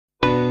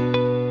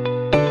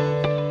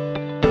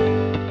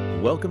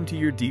welcome to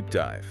your deep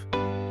dive.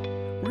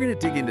 We're going to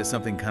dig into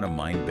something kind of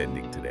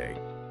mind-bending today.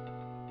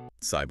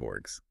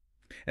 Cyborgs.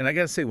 And I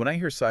got to say, when I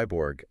hear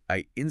cyborg,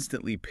 I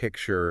instantly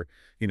picture,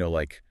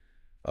 like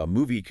a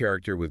movie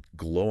character with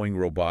glowing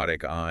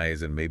robotic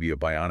eyes and maybe a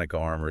bionic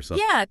arm or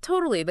something. Yeah,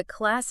 totally. The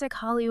classic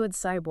Hollywood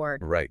cyborg.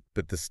 Right.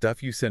 But the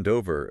stuff you sent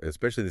over,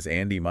 especially this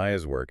Andy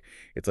Miah's work,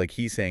 it's like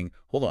he's saying,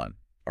 hold on,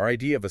 our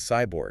idea of a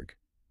cyborg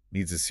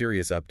needs a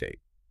serious update.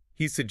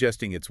 He's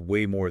suggesting it's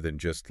way more than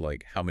just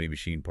like how many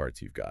machine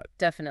parts you've got.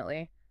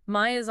 Definitely.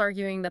 Miah is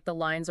arguing that the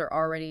lines are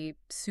already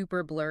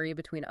super blurry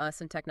between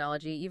us and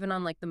technology, even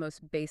on like the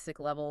most basic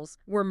levels.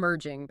 We're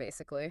merging,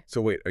 basically.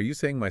 So wait, are you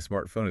saying my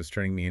smartphone is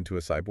turning me into a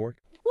cyborg?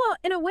 Well,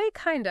 in a way,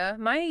 kinda.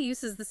 Miah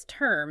uses this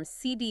term,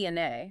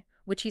 cDNA,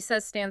 which he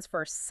says stands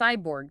for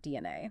cyborg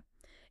DNA.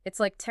 It's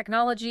like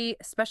technology,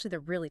 especially the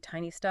really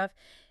tiny stuff,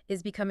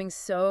 is becoming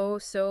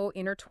so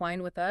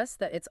intertwined with us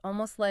that it's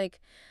almost like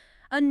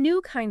a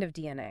new kind of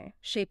DNA,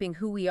 shaping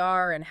who we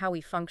are and how we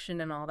function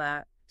and all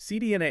that.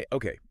 cDNA,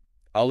 okay.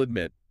 I'll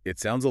admit, it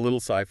sounds a little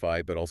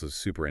sci-fi, but also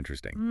super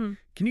interesting.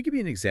 Can you give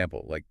me an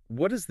example? Like,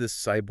 what does this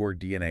cyborg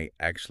DNA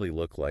actually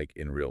look like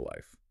in real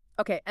life?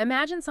 Okay,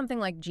 imagine something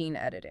like gene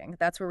editing.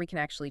 That's where we can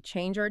actually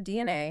change our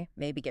DNA,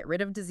 maybe get rid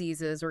of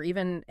diseases or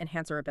even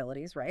enhance our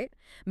abilities, right?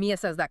 Miah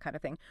says that kind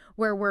of thing.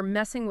 Where we're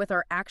messing with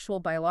our actual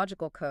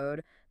biological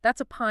code,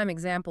 that's a prime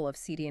example of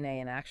cDNA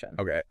in action.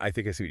 Okay, I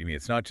think I see what you mean.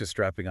 It's not just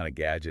strapping on a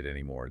gadget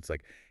anymore. It's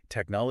like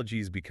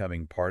technology is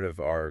becoming part of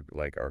our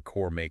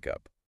core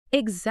makeup.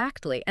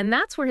 Exactly. And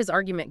that's where his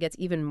argument gets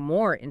even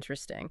more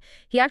interesting.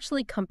 He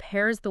actually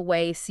compares the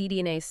way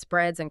cDNA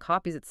spreads and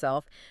copies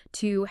itself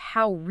to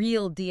how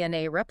real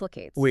DNA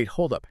replicates. Wait,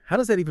 hold up. How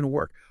does that even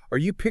work? Are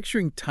you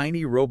picturing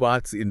tiny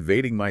robots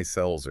invading my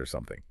cells or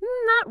something?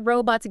 Not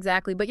robots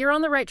exactly, but you're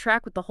on the right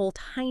track with the whole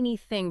tiny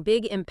thing,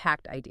 big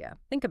impact idea.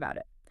 Think about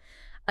it.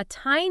 A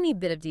tiny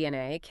bit of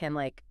DNA can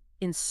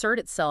insert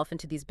itself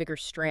into these bigger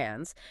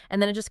strands,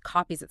 and then it just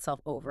copies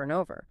itself over and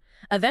over.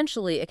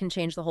 Eventually, it can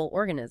change the whole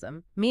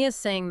organism. Mia's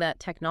saying that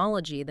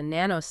technology, the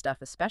nano stuff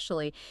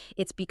especially,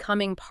 it's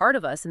becoming part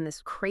of us in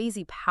this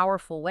crazy,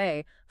 powerful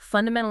way,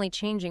 fundamentally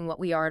changing what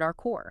we are at our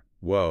core.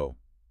 Whoa.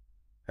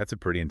 That's a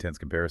pretty intense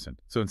comparison.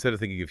 So instead of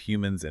thinking of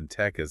humans and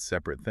tech as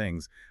separate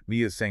things,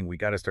 Mia's saying we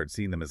got to start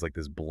seeing them as like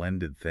this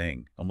blended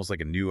thing, almost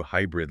like a new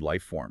hybrid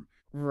life form.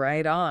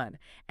 Right on.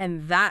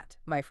 And that,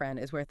 my friend,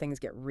 is where things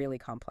get really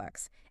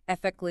complex.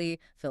 Ethically,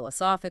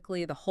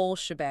 philosophically, the whole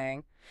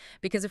shebang.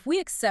 Because if we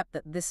accept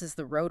that this is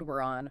the road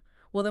we're on,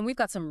 well, then we've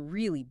got some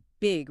really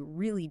big,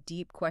 really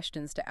deep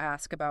questions to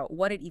ask about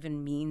what it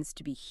even means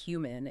to be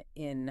human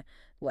in,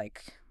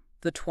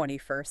 the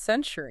 21st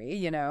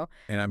century, And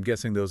I'm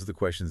guessing those are the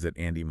questions that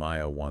Andy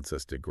Miah wants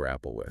us to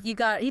grapple with. He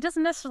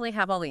doesn't necessarily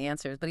have all the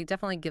answers, but he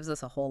definitely gives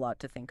us a whole lot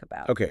to think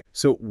about. Okay,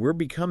 so we're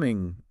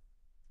becoming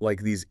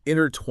like these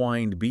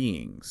intertwined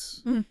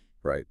beings,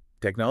 right?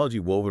 Technology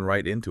woven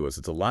right into us.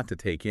 It's a lot to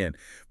take in.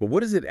 But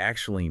what does it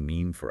actually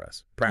mean for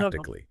us,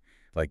 practically?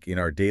 Like in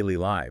our daily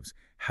lives,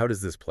 how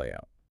does this play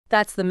out?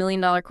 That's the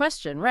million-dollar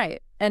question,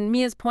 right? And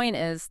Mia's point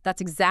is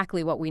that's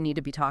exactly what we need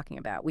to be talking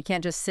about. We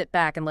can't just sit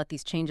back and let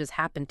these changes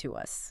happen to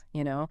us,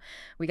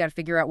 We got to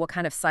figure out what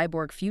kind of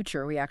cyborg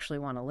future we actually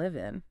want to live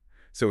in.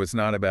 So it's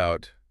not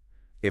about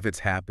if it's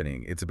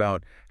happening. It's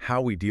about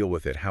how we deal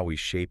with it, how we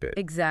shape it.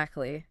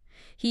 Exactly.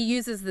 He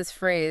uses this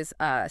phrase,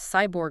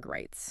 cyborg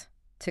rights,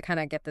 to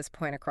kind of get this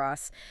point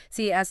across.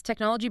 See, as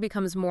technology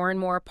becomes more and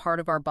more a part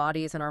of our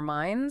bodies and our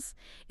minds,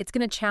 it's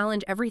going to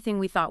challenge everything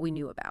we thought we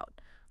knew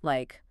about,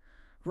 like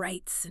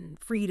rights and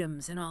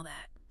freedoms and all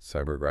that.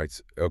 Cyborg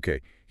rights?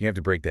 Okay, you have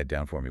to break that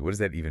down for me. What does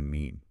that even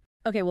mean?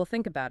 Okay, well,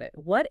 think about it.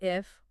 What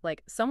if,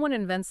 someone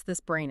invents this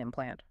brain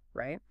implant,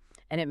 right?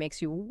 And it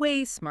makes you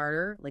way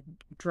smarter,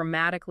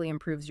 dramatically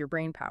improves your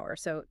brain power.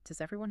 So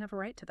does everyone have a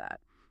right to that?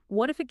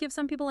 What if it gives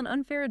some people an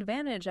unfair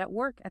advantage at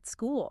work, at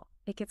school?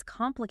 It gets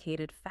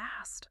complicated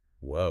fast.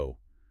 Whoa.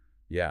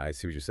 Yeah, I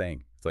see what you're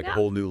saying. It's like Yeah. a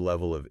whole new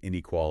level of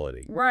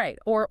inequality. Right.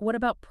 Or what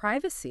about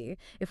privacy?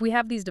 If we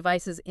have these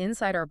devices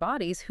inside our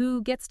bodies,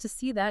 who gets to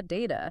see that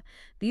data?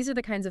 These are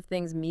the kinds of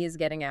things Mia's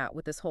getting at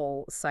with this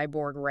whole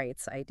cyborg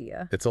rights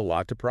idea. It's a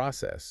lot to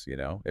process,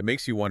 It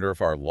makes you wonder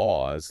if our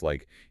laws,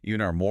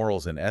 even our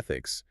morals and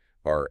ethics,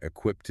 are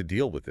equipped to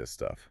deal with this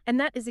stuff. And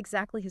that is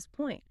exactly his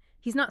point.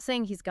 He's not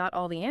saying he's got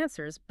all the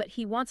answers, but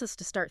he wants us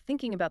to start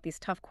thinking about these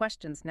tough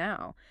questions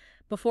now,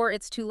 before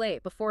it's too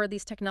late, before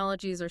these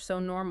technologies are so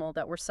normal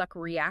that we're stuck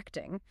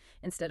reacting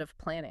instead of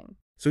planning.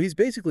 So he's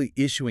basically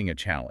issuing a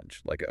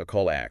challenge, like a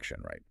call to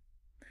action, right?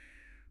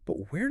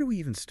 But where do we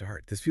even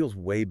start? This feels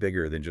way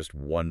bigger than just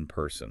one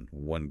person,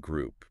 one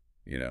group,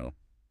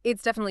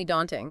 It's definitely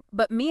daunting,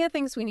 but Miah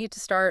thinks we need to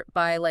start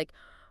by,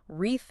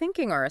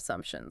 rethinking our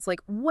assumptions.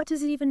 What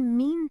does it even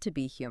mean to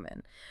be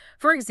human?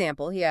 For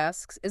example, he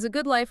asks, is a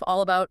good life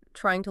all about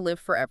trying to live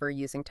forever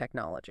using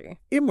technology?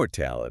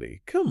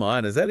 Immortality. Come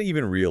on, is that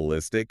even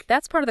realistic?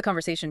 That's part of the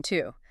conversation,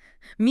 too.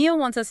 Miah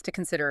wants us to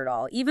consider it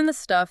all, even the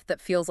stuff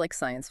that feels like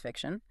science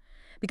fiction.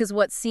 because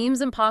what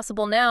seems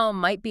impossible now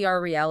might be our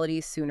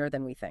reality sooner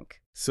than we think.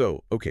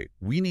 So, okay,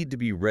 we need to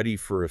be ready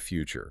for a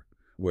future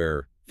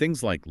where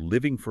things like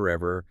living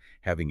forever,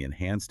 having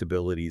enhanced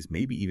abilities,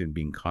 maybe even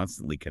being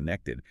constantly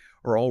connected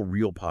are all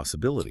real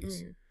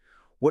possibilities. Mm.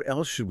 What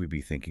else should we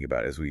be thinking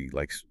about as we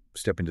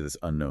step into this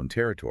unknown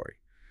territory?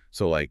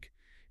 So like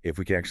if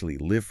we can actually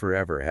live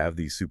forever, have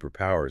these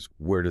superpowers,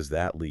 where does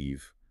that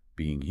leave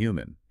being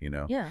human, you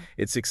know? Yeah.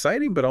 It's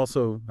exciting, but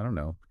also, I don't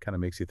know, kind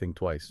of makes you think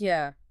twice.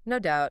 Yeah, no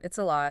doubt. It's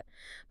a lot.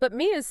 But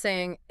Mia is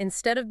saying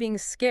instead of being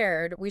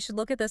scared, we should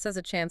look at this as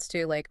a chance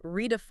to, like,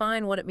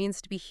 redefine what it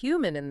means to be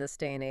human in this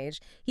day and age.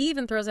 He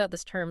even throws out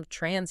this term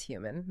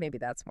transhuman. Maybe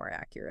that's more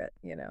accurate,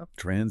 you know?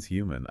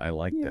 Transhuman, I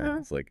like that. Yeah.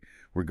 It's like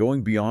we're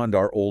going beyond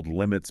our old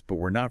limits, but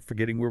we're not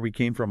forgetting where we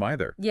came from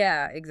either.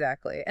 Yeah,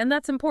 exactly. And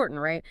that's important,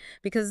 right?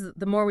 Because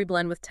the more we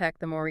blend with tech,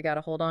 the more we got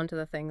to hold on to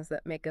the things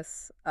that make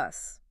us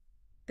us,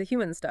 the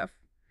human stuff.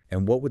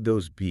 And what would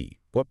those be?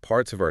 What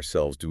parts of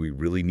ourselves do we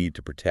really need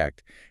to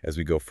protect as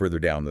we go further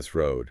down this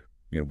road,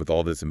 with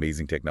all this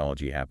amazing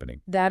technology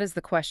happening? That is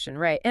the question,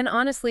 right? And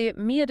honestly,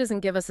 Mia doesn't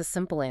give us a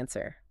simple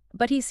answer.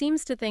 But he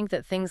seems to think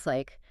that things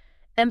like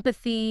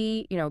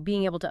empathy,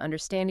 being able to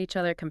understand each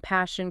other,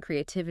 compassion,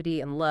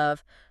 creativity, and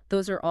love,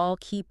 those are all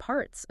key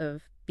parts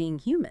of being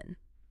human.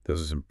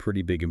 Those are some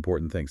pretty big,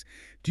 important things.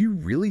 Do you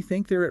really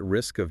think they're at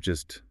risk of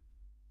just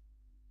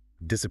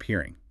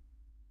disappearing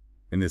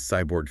in this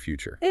cyborg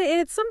future?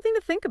 It's something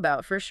to think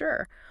about for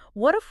sure.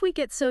 What if we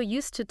get so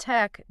used to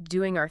tech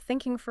doing our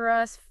thinking for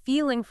us,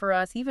 feeling for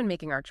us, even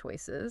making our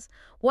choices?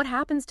 What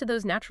happens to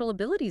those natural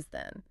abilities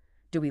then?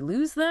 Do we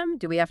lose them?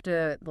 Do we have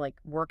to, like,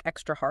 work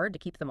extra hard to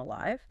keep them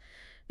alive?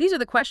 These are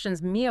the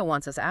questions Mia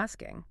wants us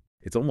asking.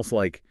 It's almost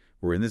like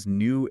we're in this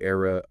new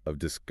era of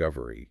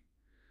discovery,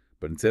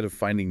 but instead of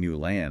finding new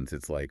lands,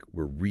 it's like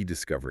we're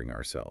rediscovering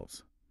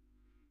ourselves.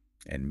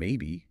 And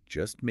maybe,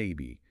 just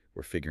maybe,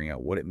 we're figuring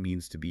out what it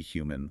means to be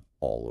human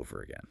all over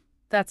again.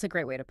 That's a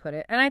great way to put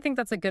it. And I think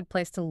that's a good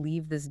place to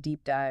leave this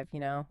deep dive,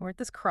 We're at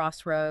this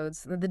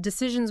crossroads. The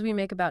decisions we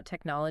make about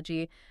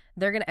technology,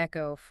 they're going to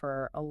echo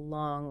for a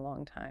long,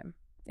 long time.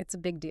 It's a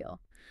big deal.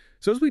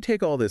 So as we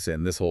take all this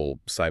in, this whole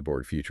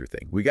cyborg future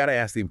thing, we got to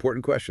ask the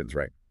important questions,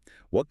 right?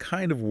 What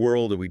kind of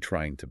world are we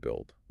trying to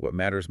build? What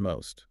matters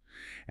most?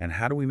 And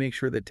how do we make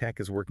sure that tech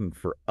is working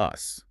for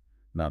us,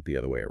 not the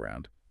other way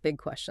around? Big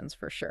questions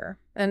for sure.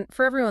 And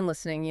for everyone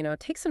listening,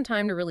 take some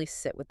time to really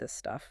sit with this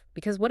stuff.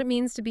 Because what it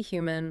means to be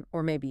human,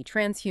 or maybe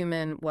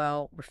transhuman,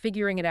 well, we're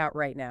figuring it out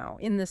right now,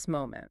 in this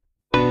moment.